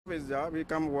His job, he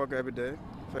come work every day.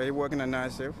 So he working a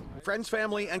night shift. Friends,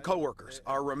 family, and coworkers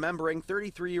are remembering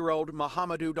 33-year-old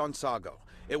Mohamedou Donsago.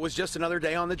 It was just another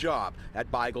day on the job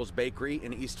at Beigel's Bakery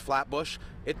in East Flatbush.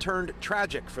 It turned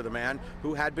tragic for the man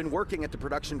who had been working at the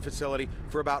production facility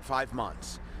for about 5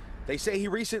 months. They say he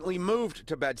recently moved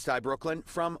to Bed-Stuy, Brooklyn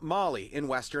from Mali in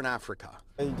Western Africa.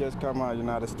 He just come out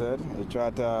United States. He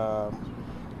tried to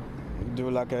do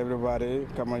like everybody,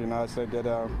 come out United States, get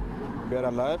a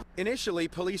better life. Initially,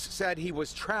 police said he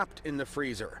was trapped in the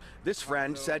freezer. This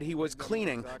friend said he was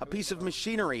cleaning a piece of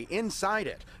machinery inside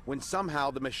it when somehow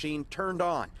the machine turned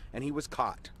on and he was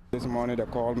caught. This morning they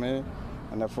called me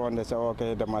and the phone, they said,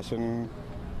 okay, the machine,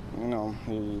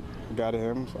 he got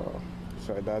him,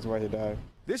 so that's why he died.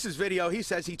 This is video he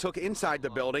says he took inside the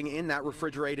building in that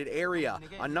refrigerated area.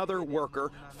 Another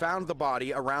worker found the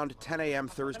body around 10 a.m.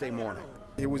 Thursday morning.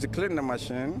 He was cleaning the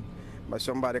machine, but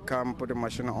somebody come put the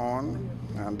machine on,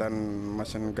 and then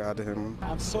machine got him.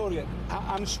 I'm sorry,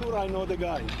 I'm sure I know the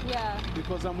guy. Yeah.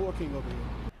 Because I'm working over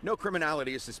here. No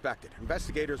criminality is suspected.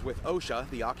 Investigators with OSHA,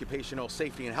 the Occupational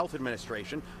Safety and Health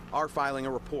Administration, are filing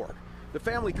a report. The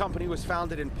family company was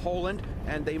founded in Poland,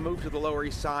 and they moved to the Lower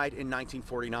East Side in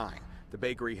 1949. The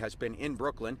bakery has been in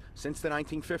Brooklyn since the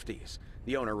 1950s.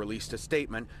 The owner released a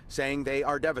statement saying they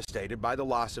are devastated by the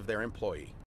loss of their employee.